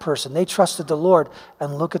at that person. They trusted the Lord,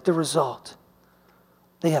 and look at the result.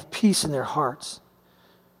 They have peace in their hearts,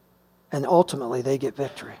 and ultimately they get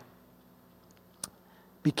victory.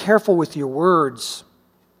 Be careful with your words.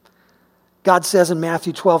 God says in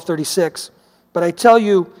Matthew 12:36, but I tell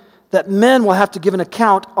you that men will have to give an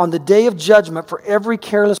account on the day of judgment for every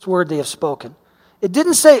careless word they have spoken. It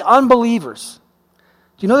didn't say unbelievers.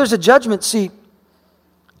 Do you know there's a judgment seat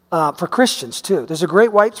for Christians too? There's a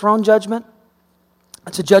great white throne judgment.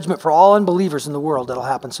 It's a judgment for all unbelievers in the world that'll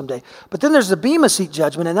happen someday. But then there's the Bema seat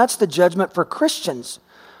judgment, and that's the judgment for Christians,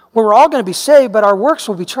 where we're all going to be saved, but our works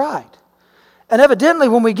will be tried. And evidently,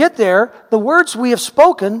 when we get there, the words we have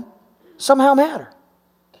spoken somehow matter.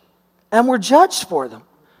 And we're judged for them.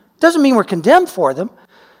 Doesn't mean we're condemned for them,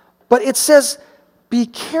 but it says, be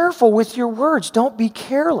careful with your words. Don't be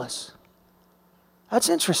careless. That's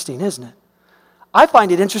interesting, isn't it? I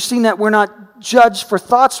find it interesting that we're not judged for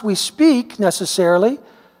thoughts we speak necessarily,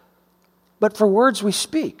 but for words we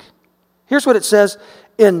speak. Here's what it says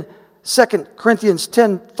in 2 Corinthians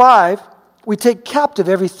 10:5. We take captive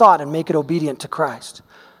every thought and make it obedient to Christ.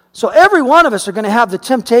 So every one of us are going to have the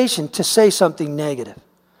temptation to say something negative.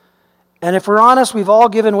 And if we're honest, we've all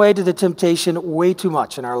given way to the temptation way too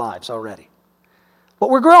much in our lives already. But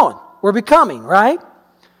we're growing. We're becoming, right?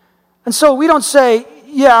 And so we don't say,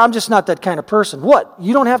 yeah, I'm just not that kind of person. What?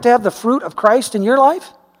 You don't have to have the fruit of Christ in your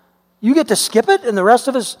life? You get to skip it and the rest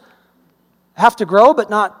of us have to grow, but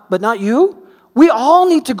not you? We all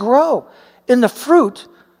need to grow in the fruit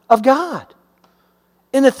of God,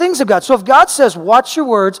 in the things of God. So if God says, watch your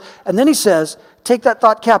words, and then He says, take that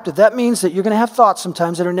thought captive. That means that you're going to have thoughts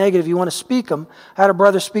sometimes that are negative. You want to speak them. I had a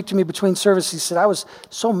brother speak to me between services. He said, I was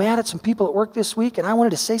so mad at some people at work this week, and I wanted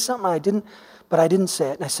to say something, but I didn't say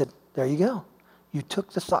it. And I said, there you go. You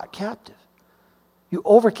took the thought captive. You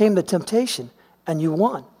overcame the temptation, and you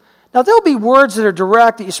won. Now, there'll be words that are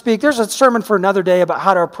direct that you speak. There's a sermon for another day about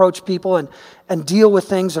how to approach people and deal with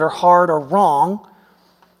things that are hard or wrong.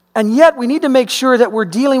 And yet, we need to make sure that we're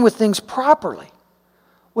dealing with things properly,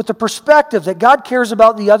 with the perspective that God cares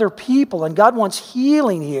about the other people, and God wants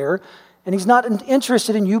healing here, and He's not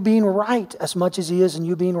interested in you being right as much as He is in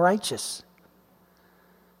you being righteous.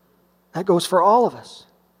 That goes for all of us.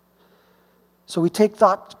 So we take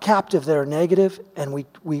thought captive that are negative, and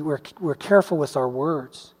we're careful with our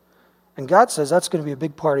words. And God says that's going to be a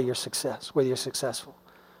big part of your success, whether you're successful.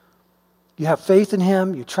 You have faith in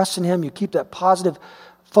Him, you trust in Him, you keep that positive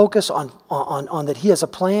focus on that He has a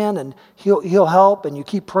plan and He'll help, and you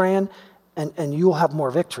keep praying, and you'll have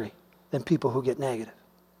more victory than people who get negative.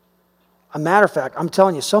 A matter of fact, I'm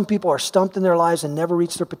telling you, some people are stumped in their lives and never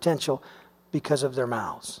reach their potential because of their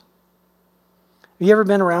mouths. Have you ever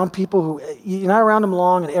been around people who, you're not around them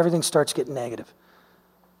long and everything starts getting negative?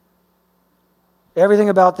 Everything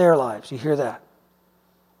about their lives, you hear that.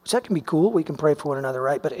 Which that can be cool, we can pray for one another,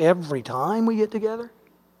 right? But every time we get together,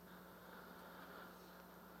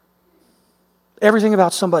 everything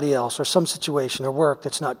about somebody else or some situation or work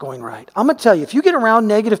that's not going right. I'm going to tell you, if you get around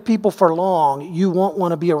negative people for long, you won't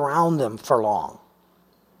want to be around them for long.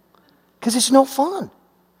 Because it's no fun.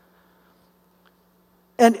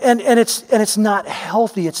 And it's not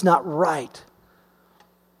healthy, it's not right.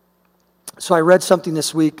 So I read something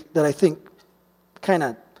this week that I think kind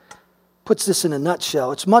of puts this in a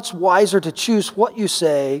nutshell. It's much wiser to choose what you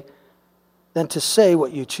say than to say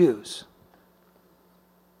what you choose.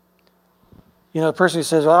 You know, the person who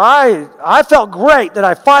says, well, I felt great that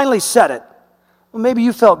I finally said it. Well, maybe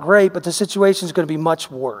you felt great, but the situation is going to be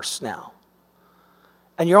much worse now.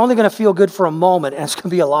 And you're only going to feel good for a moment, and it's going to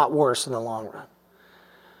be a lot worse in the long run.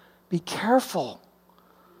 Be careful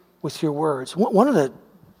with your words. One of the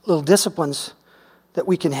little disciplines that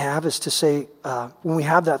we can have is to say, when we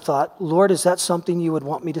have that thought, Lord, is that something you would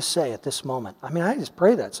want me to say at this moment? I mean, I just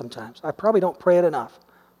pray that sometimes. I probably don't pray it enough,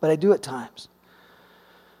 but I do at times.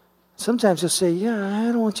 Sometimes you'll say, yeah, I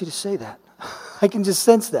don't want you to say that. I can just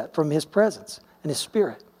sense that from His presence and His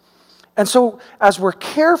Spirit. And so as we're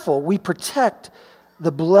careful, we protect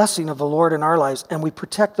the blessing of the Lord in our lives, and we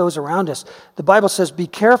protect those around us. The Bible says, be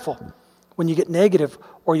careful when you get negative,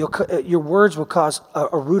 or your words will cause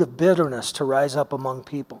a root of bitterness to rise up among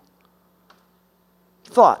people.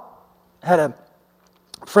 I had a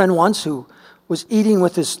friend once who was eating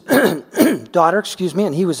with his daughter,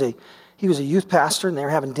 and he was a youth pastor, and they were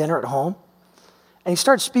having dinner at home. And he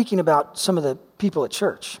started speaking about some of the people at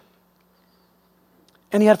church.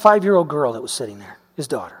 And he had a 5-year-old girl that was sitting there, his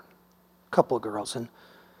daughter. Couple of girls, and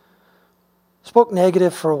spoke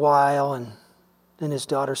negative for a while, and then his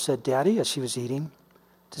daughter said, Daddy, as she was eating,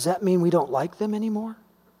 does that mean we don't like them anymore?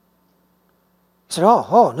 He said,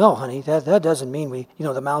 oh no, honey, that doesn't mean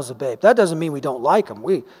the mouth's a babe. That doesn't mean we don't like them.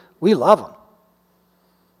 We love them.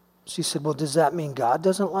 She said, well, does that mean God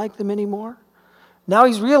doesn't like them anymore? Now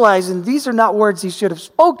he's realizing these are not words he should have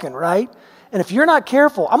spoken, right? And if you're not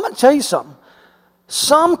careful, I'm going to tell you something.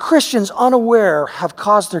 Some Christians unaware have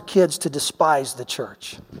caused their kids to despise the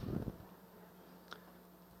church.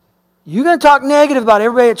 You going to talk negative about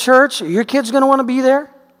everybody at church? Are your kids going to want to be there?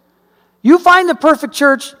 You find the perfect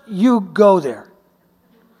church, you go there.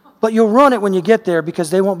 But you'll ruin it when you get there because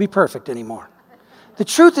they won't be perfect anymore. The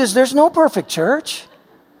truth is there's no perfect church.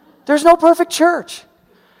 There's no perfect church.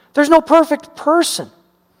 There's no perfect person.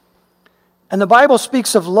 And the Bible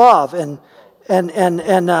speaks of love and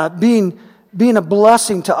being a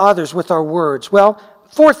blessing to others with our words. Well,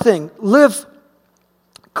 fourth thing, live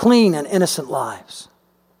clean and innocent lives.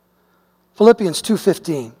 Philippians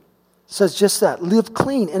 2:15 says just that. Live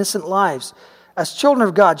clean, innocent lives as children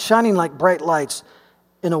of God, shining like bright lights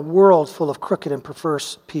in a world full of crooked and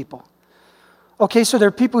perverse people. Okay, so there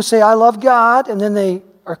are people who say, I love God, and then they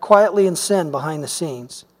are quietly in sin behind the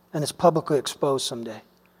scenes, and it's publicly exposed someday.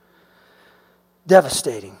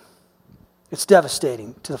 Devastating. It's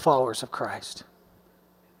devastating to the followers of Christ.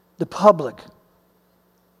 The public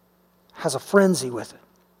has a frenzy with it.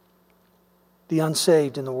 The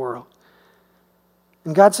unsaved in the world.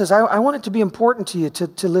 And God says, I want it to be important to you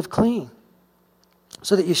to live clean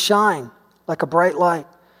so that you shine like a bright light.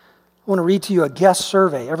 I want to read to you a guest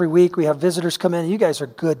survey. Every week we have visitors come in. You guys are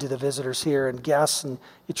good to the visitors here and guests, and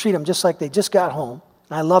you treat them just like they just got home.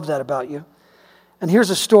 And I love that about you. And here's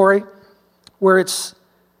a story where it's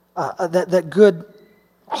that good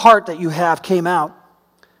heart that you have came out.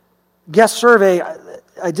 Guest survey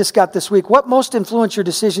I just got this week. What most influenced your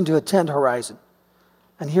decision to attend Horizon?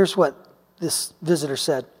 And here's what this visitor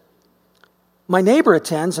said. My neighbor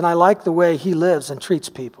attends, and I like the way he lives and treats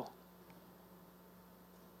people.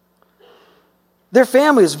 Their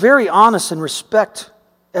family is very honest and respect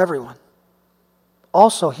everyone.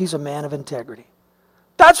 Also, he's a man of integrity.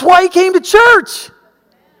 That's why he came to church.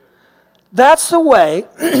 That's the way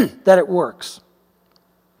that it works.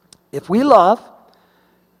 If we love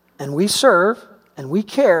and we serve and we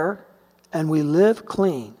care and we live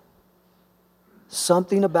clean,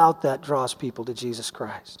 something about that draws people to Jesus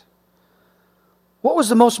Christ. What was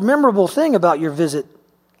the most memorable thing about your visit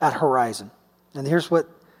at Horizon? And here's what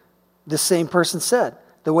this same person said.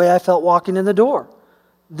 The way I felt walking in the door.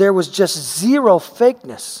 There was just zero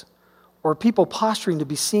fakeness or people posturing to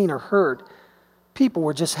be seen or heard. People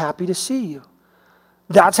were just happy to see you.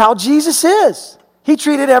 That's how Jesus is. He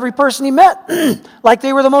treated every person he met like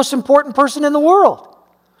they were the most important person in the world.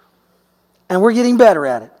 And we're getting better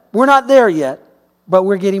at it. We're not there yet, but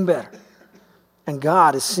we're getting better. And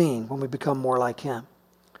God is seen when we become more like Him.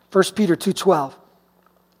 1 Peter 2:12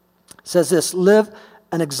 says this, live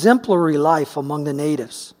an exemplary life among the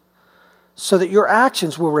natives so that your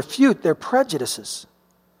actions will refute their prejudices.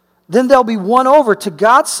 Then they'll be won over to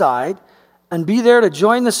God's side and be there to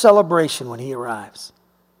join the celebration when He arrives.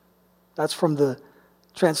 That's from the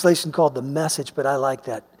translation called The Message, but I like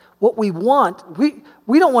that. What we want, we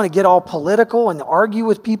don't want to get all political and argue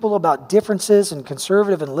with people about differences and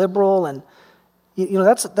conservative and liberal, and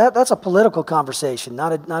that's a political conversation,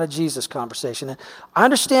 not a Jesus conversation. And I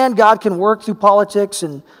understand God can work through politics,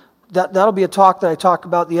 and that'll be a talk that I talk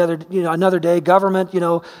about another day. Government,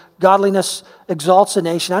 godliness exalts a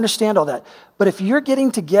nation. I understand all that. But if you're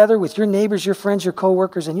getting together with your neighbors, your friends, your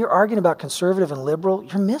coworkers, and you're arguing about conservative and liberal,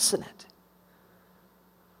 you're missing it.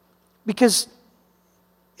 Because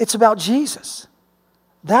it's about Jesus.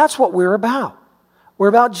 That's what we're about. We're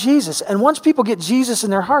about Jesus. And once people get Jesus in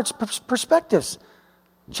their hearts, perspectives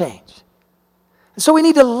change. And so we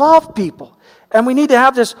need to love people. And we need to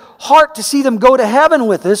have this heart to see them go to heaven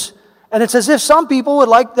with us. And it's as if some people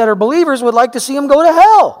that are believers would like to see them go to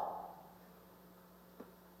hell.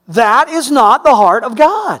 That is not the heart of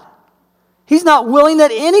God. He's not willing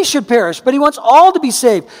that any should perish, but He wants all to be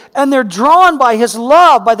saved. And they're drawn by His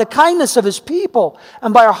love, by the kindness of His people,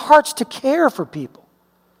 and by our hearts to care for people.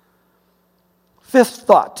 Fifth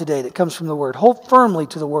thought today that comes from the Word. Hold firmly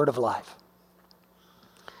to the Word of life.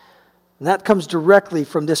 And that comes directly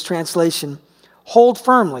from this translation. Hold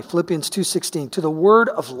firmly, Philippians 2:16, to the Word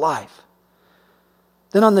of life.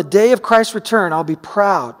 Then on the day of Christ's return, I'll be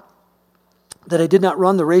proud that I did not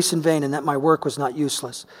run the race in vain and that my work was not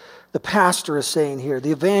useless. The pastor is saying here,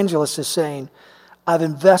 the evangelist is saying, I've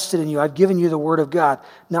invested in you. I've given you the Word of God.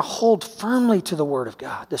 Now hold firmly to the Word of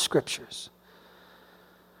God, the Scriptures.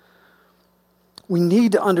 We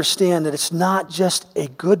need to understand that it's not just a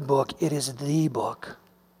good book, it is the book.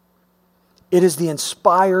 It is the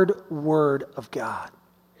inspired Word of God.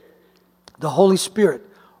 The Holy Spirit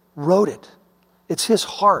wrote it. It's His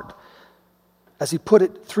heart as He put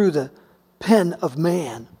it through the pen of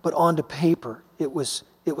man, but onto paper. It was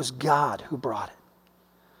God who brought it.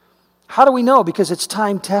 How do we know? Because it's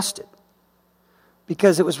time tested.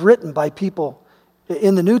 Because it was written by people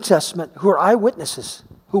in the New Testament who are eyewitnesses,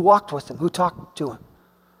 who walked with Him, who talked to Him.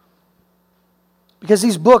 Because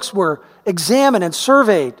these books were examined and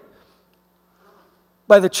surveyed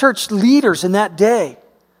by the church leaders in that day.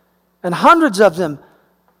 And hundreds of them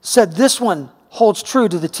said this one holds true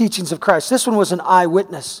to the teachings of Christ. This one was an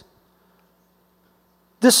eyewitness.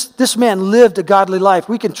 This man lived a godly life.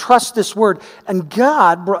 We can trust this word. And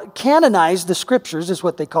God canonized the Scriptures, is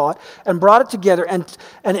what they call it, and brought it together. And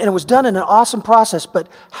it was done in an awesome process. But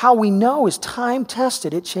how we know is time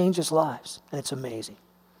tested. It changes lives. And it's amazing.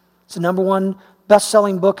 It's the number one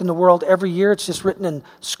best-selling book in the world every year. It's just written in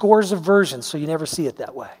scores of versions, so you never see it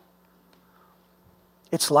that way.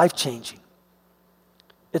 It's life-changing.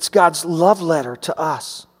 It's God's love letter to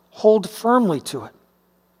us. Hold firmly to it.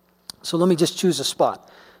 So let me just choose a spot.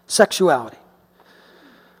 Sexuality.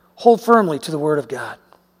 Hold firmly to the Word of God.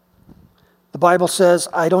 The Bible says,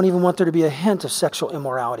 I don't even want there to be a hint of sexual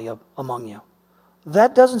immorality among you.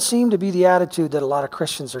 That doesn't seem to be the attitude that a lot of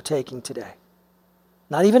Christians are taking today.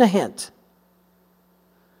 Not even a hint.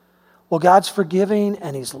 Well, God's forgiving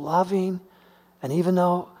and He's loving. And even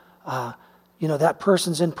though, that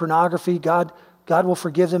person's in pornography, God will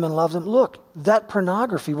forgive them and love them. Look, that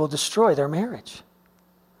pornography will destroy their marriage.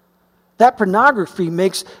 That pornography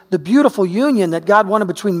makes the beautiful union that God wanted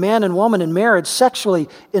between man and woman in marriage sexually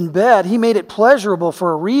in bed. He made it pleasurable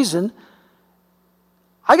for a reason.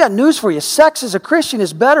 I got news for you. Sex as a Christian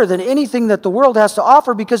is better than anything that the world has to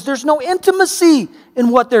offer because there's no intimacy in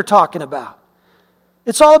what they're talking about.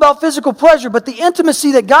 It's all about physical pleasure, but the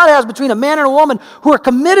intimacy that God has between a man and a woman who are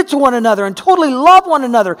committed to one another and totally love one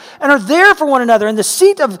another and are there for one another, and the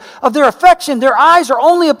seat of their affection, their eyes are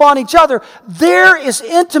only upon each other, there is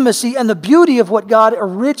intimacy and the beauty of what God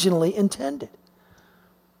originally intended.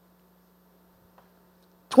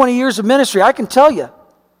 20 years of ministry, I can tell you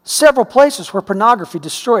several places where pornography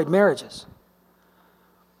destroyed marriages.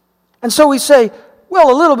 And so we say, well,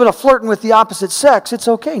 a little bit of flirting with the opposite sex, it's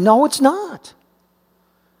okay. No, it's not.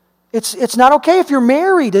 It's not okay if you're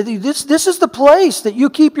married. This is the place that you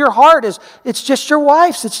keep your heart. It's just your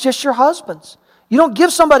wife's. It's just your husband's. You don't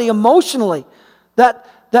give somebody emotionally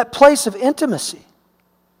that place of intimacy.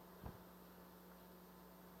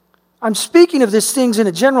 I'm speaking of these things in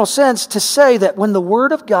a general sense to say that when the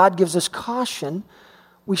Word of God gives us caution,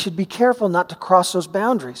 we should be careful not to cross those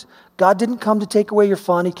boundaries. God didn't come to take away your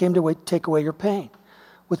fun. He came to take away your pain.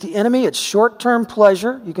 With the enemy, it's short-term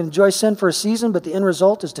pleasure. You can enjoy sin for a season, but the end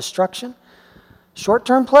result is destruction.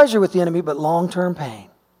 Short-term pleasure with the enemy, but long-term pain.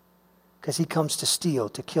 Because he comes to steal,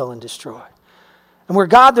 to kill, and destroy. And where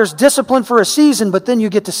God, there's discipline for a season, but then you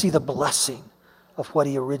get to see the blessing of what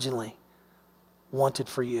he originally wanted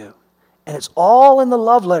for you. And it's all in the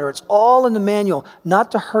love letter. It's all in the manual.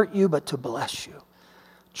 Not to hurt you, but to bless you.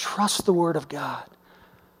 Trust the Word of God.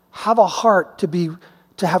 Have a heart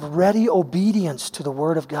to have ready obedience to the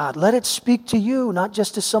Word of God. Let it speak to you, not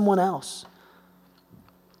just to someone else.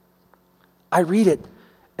 I read it,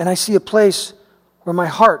 and I see a place where my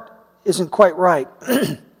heart isn't quite right.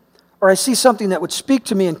 Or I see something that would speak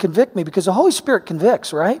to me and convict me, because the Holy Spirit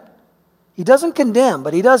convicts, right? He doesn't condemn,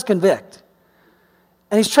 but he does convict.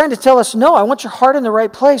 And he's trying to tell us, no, I want your heart in the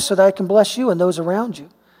right place so that I can bless you and those around you.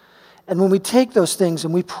 And when we take those things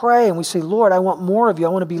and we pray and we say, Lord, I want more of you. I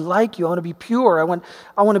want to be like you. I want to be pure. I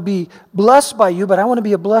want to be blessed by you, but I want to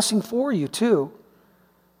be a blessing for you too.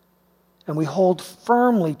 And we hold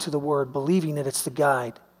firmly to the Word, believing that it's the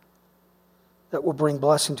guide that will bring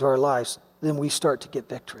blessing to our lives. Then we start to get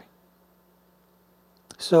victory.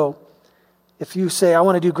 So if you say, I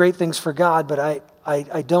want to do great things for God, but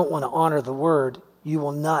I don't want to honor the Word, you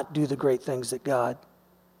will not do the great things that God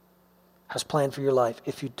has planned for your life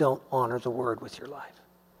if you don't honor the Word with your life.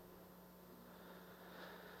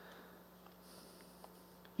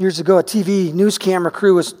 Years ago, a TV news camera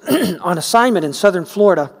crew was on assignment in southern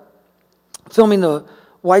Florida, filming the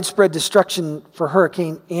widespread destruction for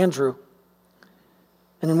Hurricane Andrew.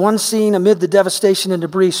 And in one scene, amid the devastation and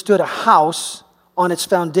debris, stood a house on its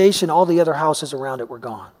foundation. All the other houses around it were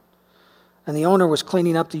gone. And the owner was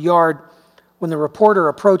cleaning up the yard when the reporter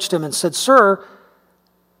approached him and said, Sir,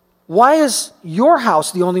 why is your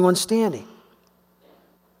house the only one standing?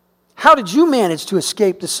 How did you manage to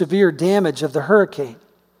escape the severe damage of the hurricane?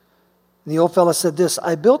 And the old fellow said this,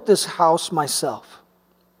 I built this house myself.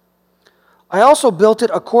 I also built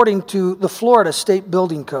it according to the Florida State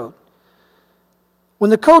Building Code. When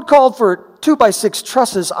the code called for 2x6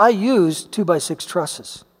 trusses, I used 2x6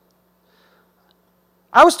 trusses.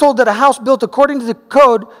 I was told that a house built according to the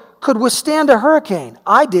code could withstand a hurricane.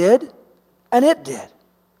 I did, and it did.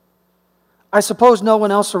 I suppose no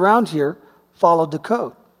one else around here followed the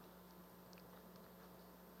code.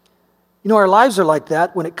 You know, our lives are like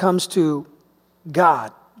that when it comes to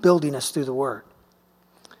God building us through the Word.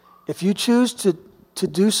 If you choose to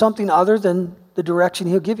do something other than the direction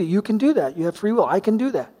He'll give you, you can do that. You have free will. I can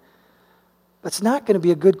do that. But it's not going to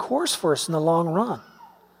be a good course for us in the long run.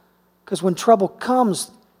 Because when trouble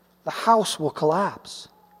comes, the house will collapse.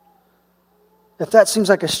 If that seems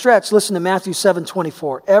like a stretch, listen to Matthew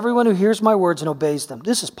 7:24. Everyone who hears my words and obeys them,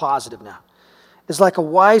 this is positive now, is like a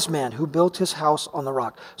wise man who built his house on the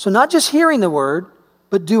rock. So not just hearing the word,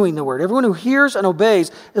 but doing the word. Everyone who hears and obeys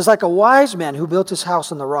is like a wise man who built his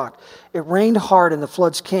house on the rock. It rained hard and the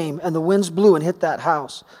floods came and the winds blew and hit that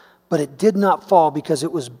house. But it did not fall because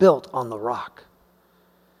it was built on the rock.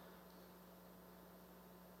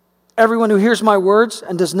 Everyone who hears my words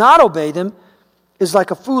and does not obey them is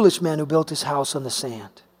like a foolish man who built his house on the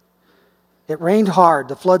sand. It rained hard,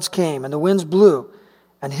 the floods came, and the winds blew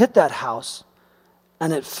and hit that house,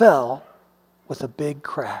 and it fell with a big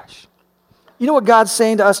crash. You know what God's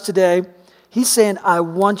saying to us today? He's saying, I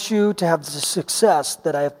want you to have the success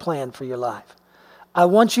that I have planned for your life. I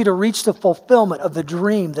want you to reach the fulfillment of the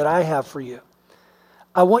dream that I have for you.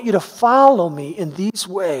 I want you to follow me in these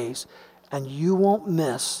ways, and you won't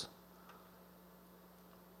miss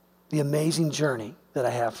the amazing journey that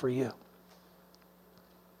I have for you.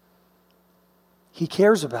 He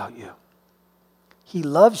cares about you. He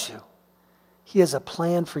loves you. He has a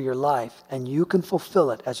plan for your life, and you can fulfill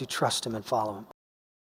it as you trust Him and follow Him.